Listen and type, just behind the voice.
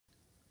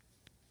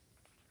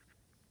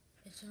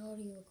It's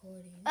already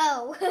recording.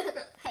 Oh,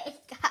 hey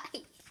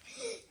guys.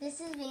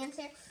 This is Vance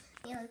here.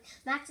 And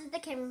Max is the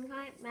camera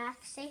guy.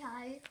 Max, say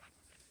hi.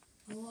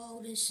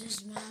 Hello, this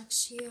is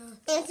Max here.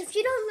 And if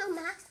you don't know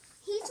Max,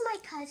 he's my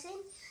cousin.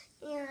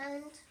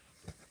 And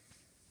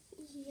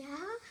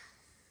yeah.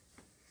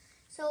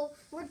 So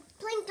we're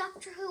playing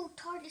Doctor Who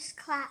TARDIS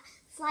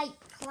Flight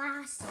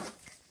Classic.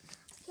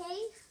 Okay?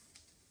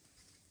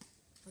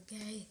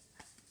 Okay.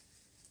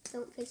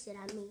 Don't face it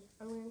on me.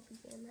 I'm going to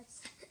be a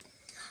mess.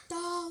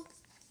 No.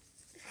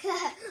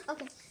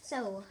 Okay,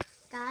 so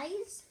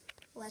guys,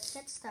 let's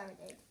get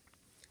started.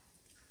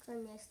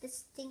 Goodness,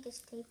 this thing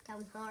is taped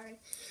down hard.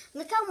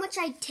 Look how much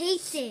I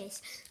taped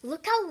this.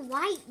 Look how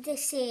white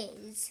this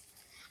is.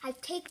 I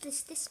taped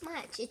this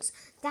much. It's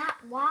that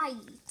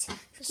white.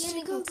 Just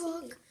take a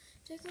look.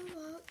 Take a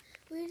look.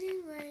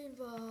 Reading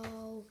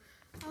Rainbow.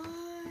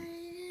 I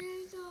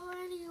didn't go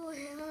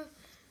anywhere.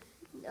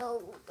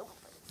 No, don't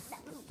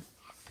let me.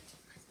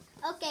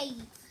 Okay,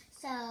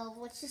 so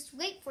let's just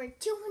wait for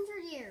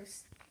 200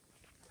 years.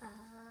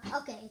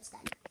 Okay, it's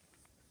done.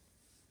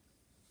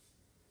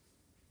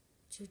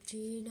 Do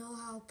you know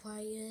how to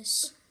play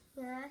this?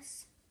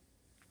 Yes.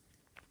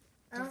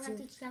 I don't have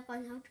to teach up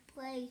on how to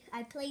play.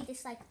 I played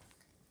this like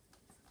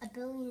a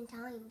billion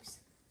times.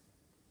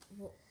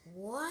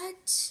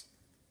 What?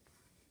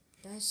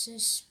 That's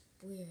just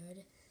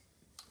weird.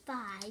 5.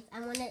 I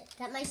want to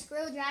get my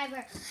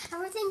screwdriver.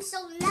 Everything's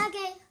so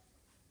laggy.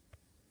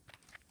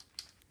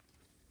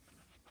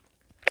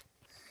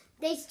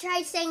 They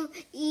tried saying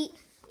E.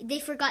 They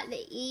forgot the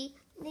E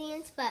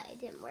dance, but it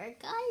didn't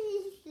work.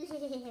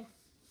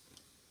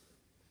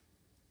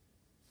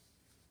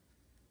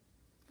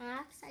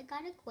 Max, I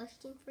got a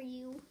question for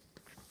you.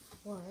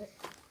 What?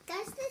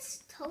 Does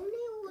this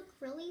toenail look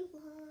really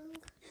long?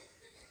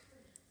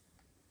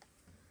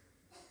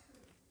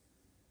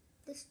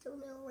 This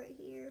toenail right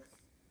here.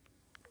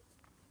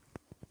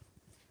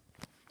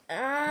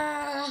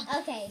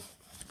 Okay.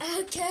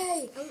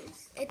 Okay.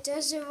 It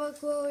doesn't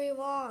look really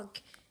long.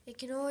 It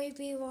can only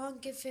be long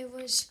if it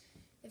was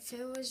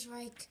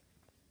like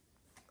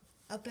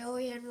a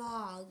billion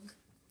long.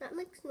 That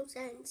makes no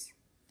sense.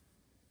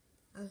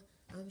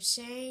 I'm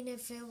saying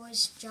if it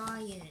was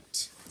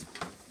giant.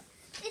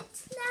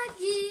 It's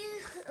laggy.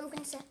 I'm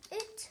gonna say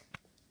it.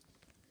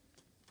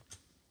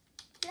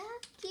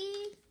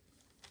 Laggy.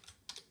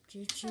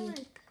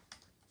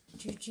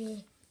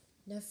 Gigi,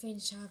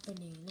 nothing's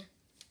happening.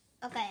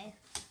 Okay.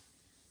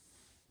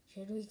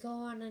 Should we go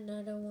on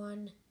another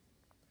one?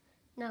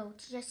 No,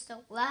 it's just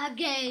so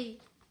laggy.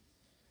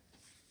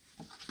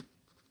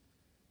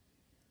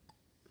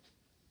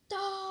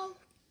 No.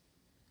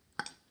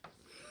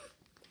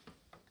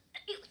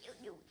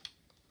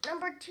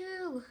 Number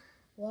 2.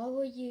 What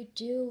were you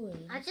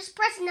doing? I just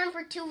pressed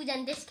number 2,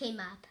 then this came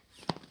up.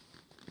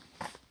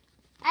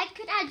 I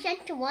could add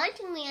Jen to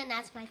Wanting Me and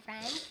as my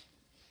friend.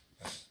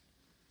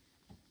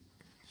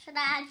 Should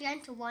I add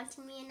Jen to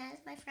Wanting Me and as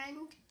my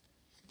friend?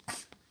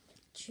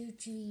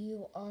 Gigi,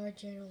 you are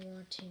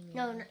wanting me.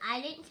 No,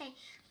 I didn't say.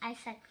 I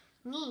said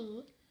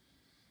me,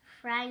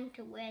 friend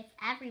with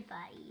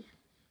everybody.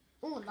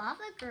 Ooh,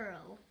 Lava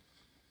Girl.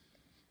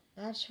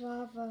 That's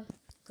Lava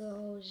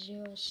Girl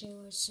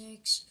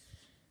 006.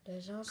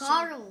 There's also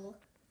Carl.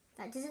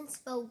 That doesn't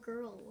spell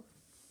girl.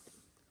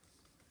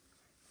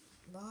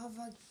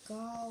 Lava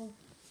Girl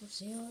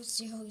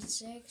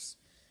 006.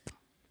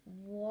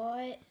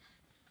 What?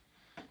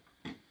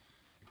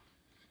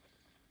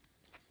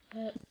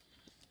 Let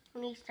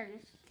me start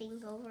this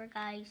thing over,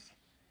 guys.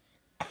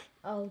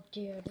 Oh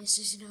dear, this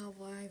is not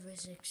what I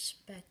was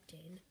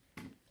expecting.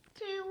 2.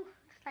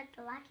 It's like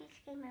the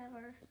luckiest game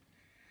ever.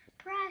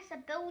 Press a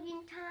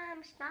billion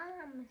times.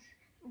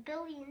 A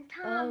billion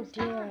times.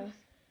 Oh dear.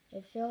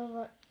 It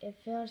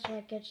feels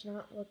like it's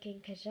not looking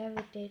because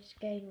everything's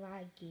getting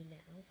laggy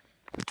now.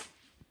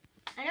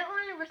 I don't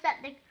want to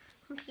reset the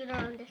computer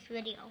on this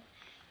video.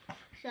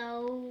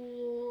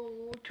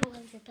 So, 200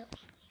 billion years later.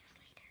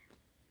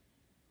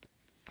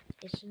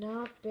 It's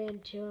not been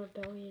 2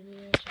 billion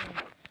years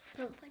yet.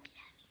 Don't point it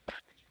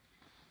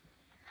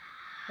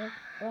at me.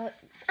 What?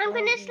 I'm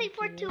going to sleep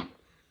for 2...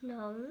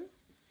 No.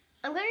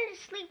 I'm going to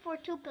sleep for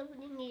 2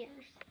 billion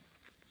years.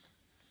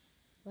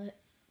 What?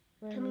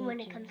 Tell me when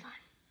it comes on.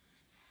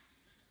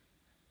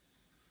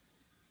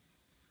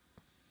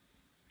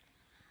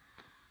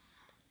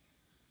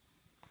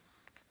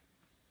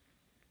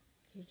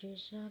 You're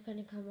just not going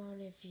to come on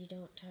if you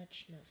don't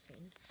touch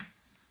nothing.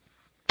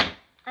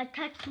 I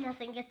touched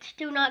nothing. It's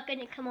still not going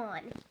to come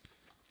on.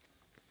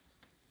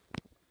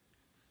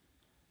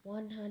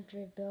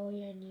 100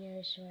 billion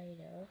years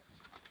later.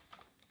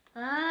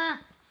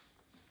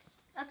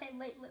 Okay,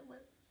 wait.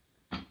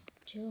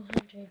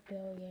 200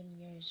 billion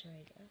years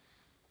later.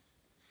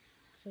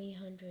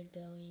 300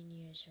 billion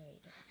years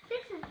later.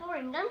 This is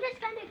boring. I'm just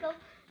going to go...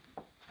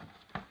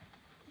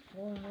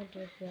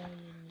 400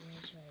 billion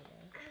years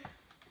later.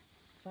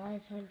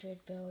 500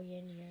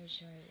 billion years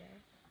later.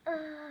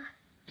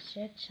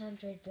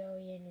 600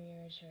 billion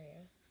years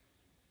later.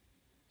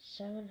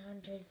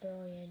 700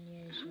 billion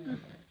years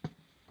later.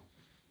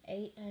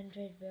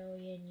 800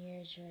 billion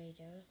years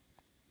later.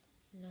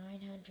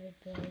 900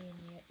 billion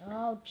years.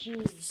 Oh,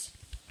 jeez.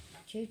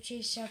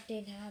 Choo-choo,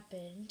 something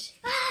happened.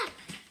 Ah!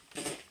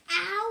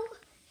 Ow!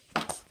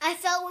 I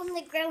fell on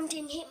the ground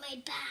and hit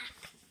my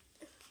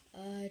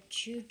back.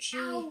 Choo-choo.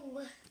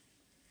 Ow!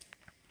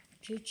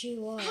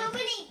 Choo-choo, what? How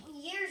many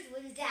years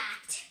was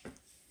that?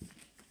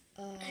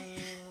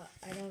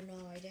 I don't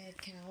know. I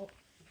didn't count.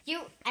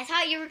 I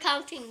thought you were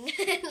counting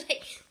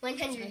like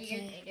 100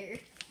 years Okay. later.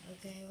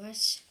 Okay,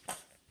 what's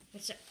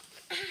it?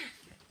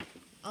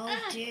 Oh,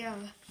 dear.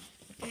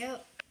 Okay.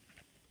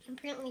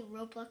 Apparently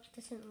Roblox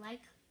doesn't like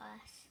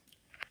us.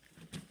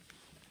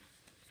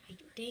 I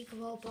think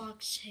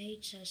Roblox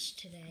hates us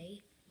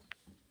today.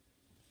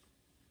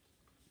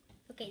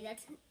 Okay,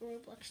 that's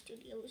Roblox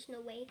Studios,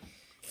 no way.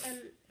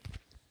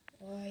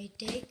 Or I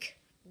think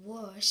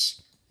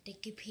worse, the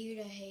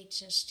computer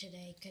hates us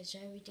today because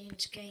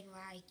everything's getting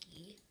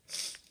laggy.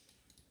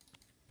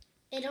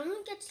 It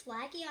only gets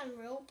laggy on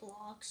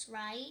Roblox,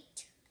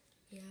 right?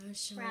 Yeah,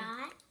 so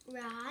Right.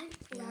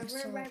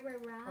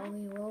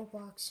 only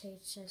Roblox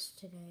hates us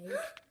today.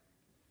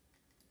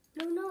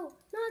 No,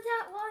 not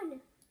that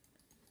one.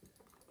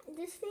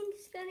 This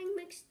thing's getting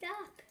mixed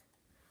up.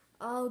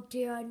 Oh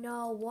dear,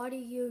 no, what are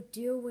you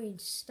doing?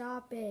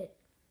 Stop it.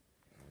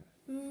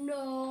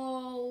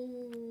 No.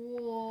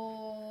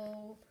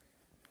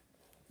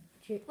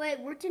 Wait,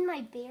 where did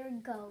my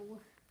beard go?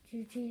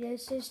 Gigi,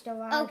 this is the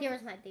Oh,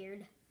 here's my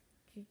beard.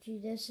 Gigi,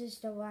 this is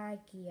the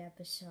laggy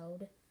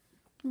episode.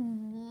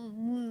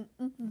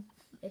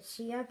 It's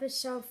the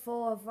episode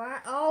full of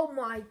oh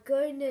my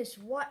goodness,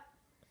 what?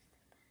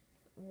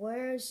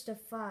 Where's the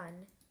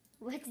fun?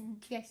 What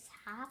just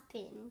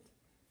happened?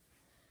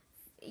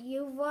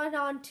 You run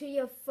onto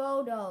your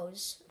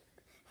photos.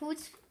 Who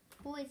is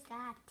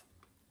that?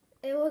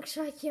 It looks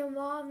like your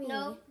mommy.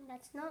 No,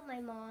 that's not my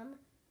mom.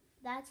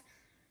 That's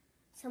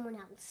someone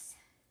else.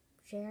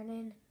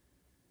 Shannon.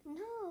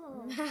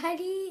 No.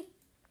 Maddie.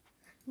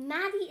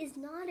 Maddie is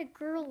not a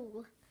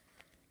girl.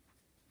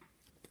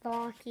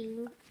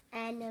 Blocking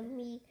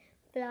enemy.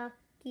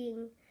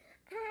 Blocking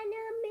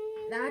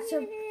enemy. That's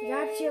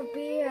your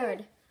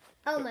beard.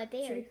 Oh, my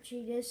beard.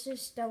 Gigi, this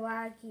is the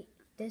laggy.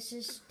 This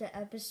is the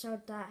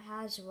episode that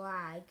has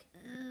lag.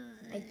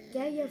 Like,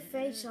 get your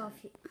face off.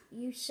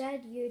 You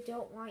said you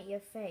don't want your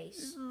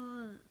face.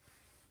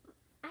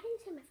 I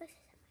didn't say my face.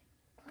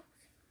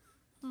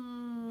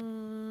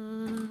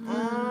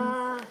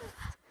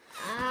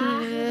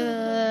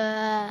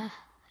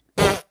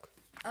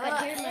 I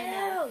said my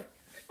mouth.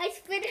 I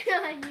spit it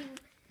on you.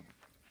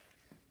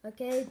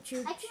 Okay,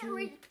 Choo I can't Choo.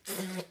 read.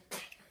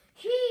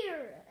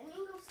 Here, and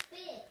you go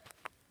spit.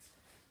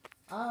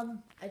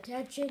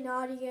 Attention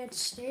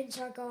audience, things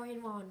are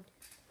going on.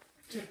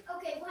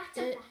 Okay, what's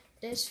that?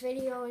 This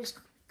video is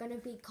gonna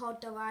be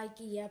called the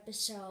laggy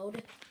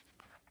episode.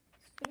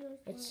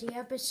 It's the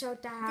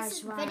episode that has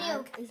This lag.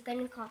 video is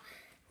gonna call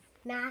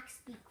Max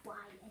Be Quiet.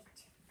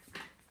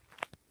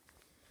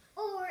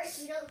 Or if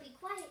you don't be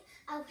quiet,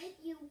 I'll hit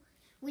you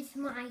with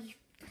my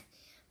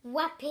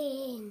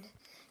weapon.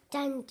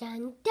 Dun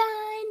dun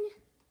dun.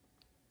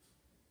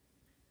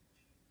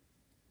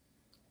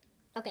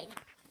 Okay.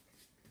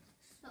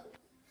 So,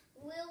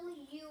 will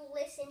you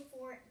listen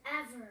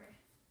forever?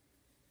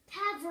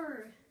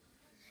 Ever.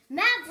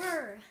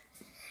 Never.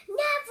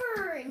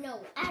 Never.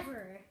 No,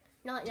 ever.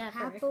 Not never.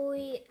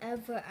 Happily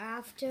ever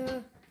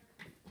after.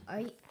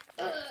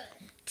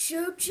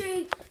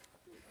 Choo-choo.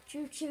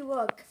 Choo-choo,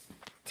 look.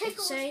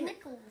 Tickles saying-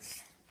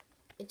 Nickels.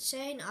 It's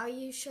saying, are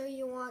you sure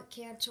you want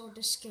cancel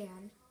the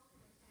scan?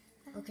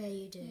 Okay,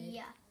 you did.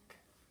 Yep.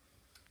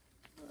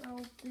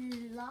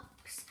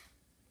 Roblox.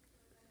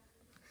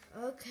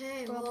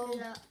 Okay, well,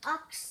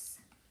 Roblox.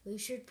 we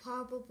should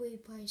probably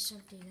play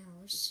something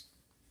else.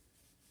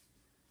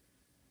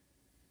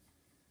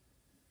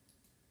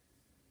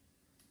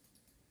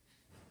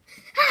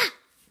 Ah!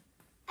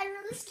 I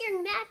really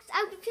scared Max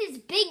out of his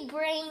big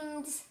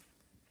brains.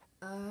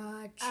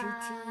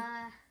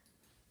 Choo-choo.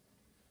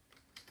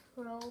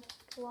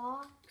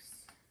 Roblox.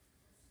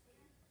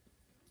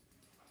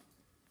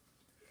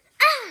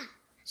 Ah!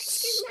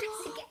 Scared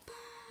Max again.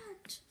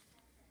 it.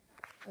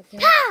 Okay.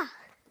 Ah!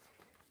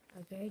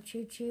 Okay,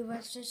 Choo-choo,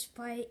 let's just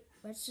play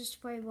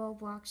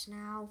Roblox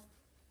now.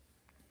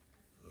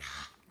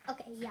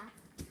 Okay, yeah.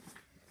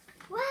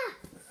 Wow.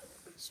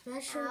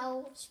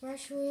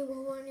 Especially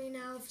we're running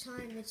out of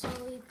time. It's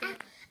only been,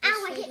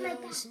 Ow, I this hit my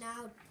video is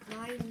now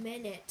 9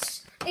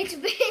 minutes. It's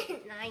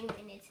been 9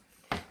 minutes.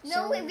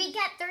 No, So- we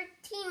got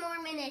 13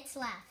 more minutes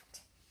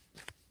left.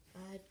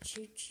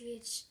 Choo-choo,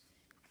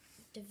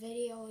 the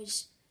video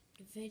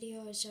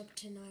is up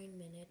to 9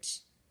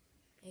 minutes.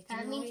 It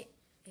That means-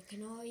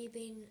 can only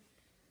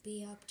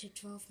be up to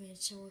 12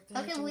 minutes. So we're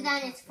gonna Okay, do well a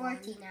then part it's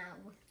 40 now.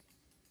 one.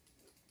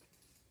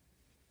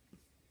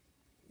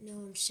 No,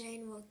 I'm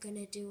saying we're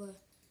gonna do a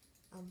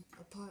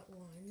part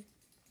 1.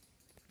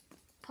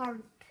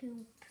 Part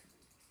 2.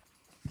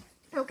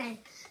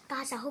 Okay,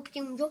 guys, I hope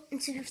you enjoy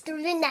and see you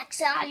through the next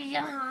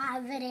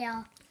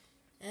video.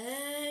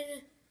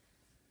 And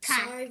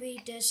Cut.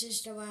 Sorry, this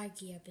is the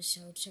Waggy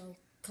episode, so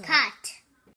cut. Cut.